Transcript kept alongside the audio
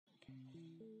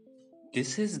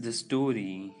This is the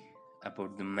story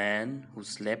about the man who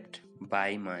slept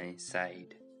by my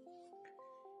side.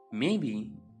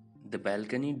 Maybe the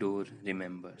balcony door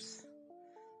remembers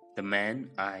the man,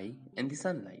 I, and the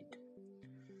sunlight.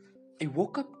 I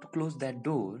woke up to close that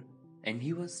door and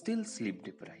he was still sleep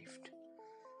deprived.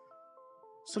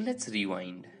 So let's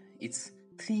rewind. It's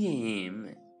 3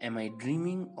 a.m. Am I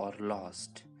dreaming or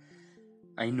lost?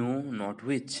 I know not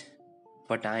which,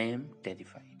 but I am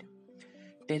terrified.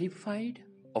 Terrified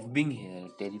of being here,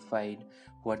 terrified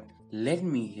what led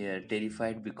me here,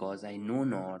 terrified because I know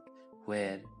not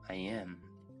where I am.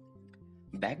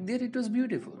 Back there it was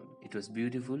beautiful. It was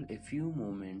beautiful a few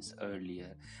moments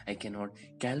earlier. I cannot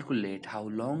calculate how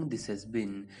long this has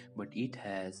been, but it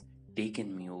has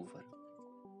taken me over.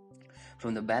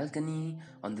 From the balcony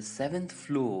on the seventh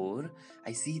floor,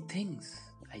 I see things.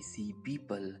 I see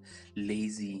people,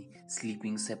 lazy,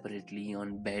 sleeping separately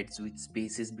on beds with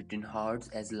spaces between hearts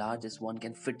as large as one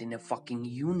can fit in a fucking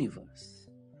universe.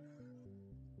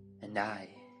 And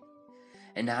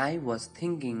I was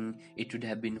thinking it would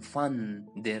have been fun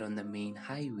there on the main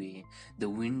highway. The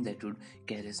wind that would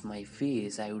caress my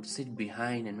face, I would sit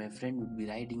behind, and my friend would be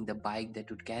riding the bike that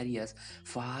would carry us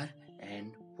far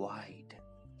and wide.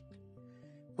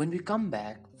 When we come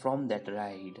back from that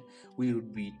ride, we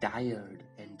would be tired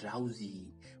and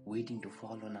drowsy, waiting to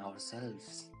fall on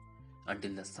ourselves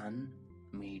until the sun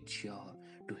made sure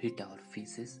to hit our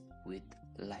faces with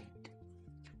light.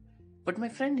 But my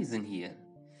friend isn't here.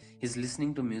 He's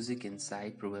listening to music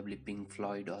inside, probably Pink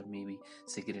Floyd or maybe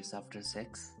Cigarettes After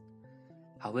Sex.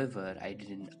 However, I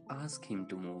didn't ask him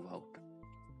to move out.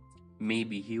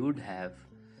 Maybe he would have.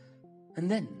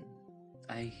 And then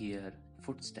I hear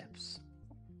footsteps.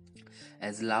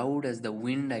 As loud as the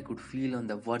wind I could feel on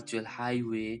the virtual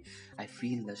highway, I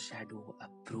feel the shadow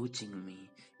approaching me.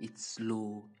 It's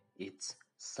slow, it's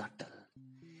subtle.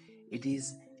 It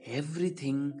is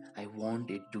everything I want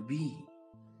it to be.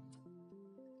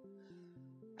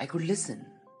 I could listen.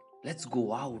 Let's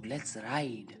go out, let's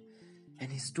ride.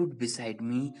 And he stood beside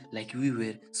me like we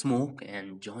were smoke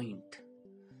and joint.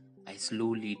 I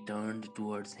slowly turned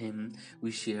towards him.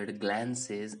 We shared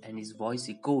glances, and his voice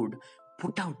echoed,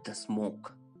 "Put out the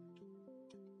smoke.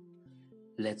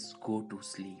 Let's go to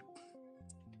sleep."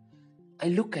 I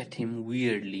look at him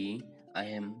weirdly. I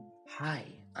am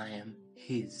high. I am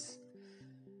his.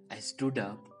 I stood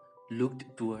up,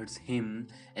 looked towards him,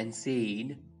 and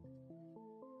said,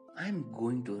 "I'm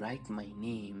going to write my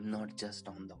name not just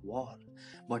on the wall,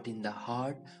 but in the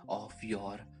heart of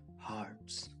your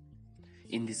hearts.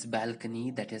 In this balcony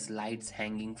that has lights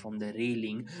hanging from the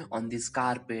railing, on this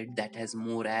carpet that has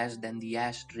more ash than the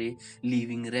ashtray,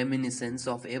 leaving reminiscence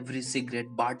of every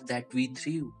cigarette butt that we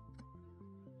threw."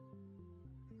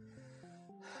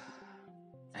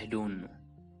 I don't know.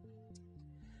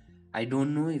 I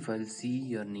don't know if I'll see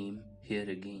your name here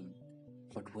again,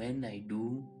 but when I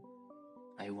do,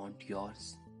 I want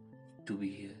yours to be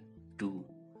here too.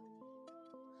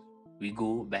 We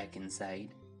go back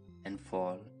inside and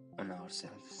fall on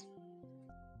ourselves.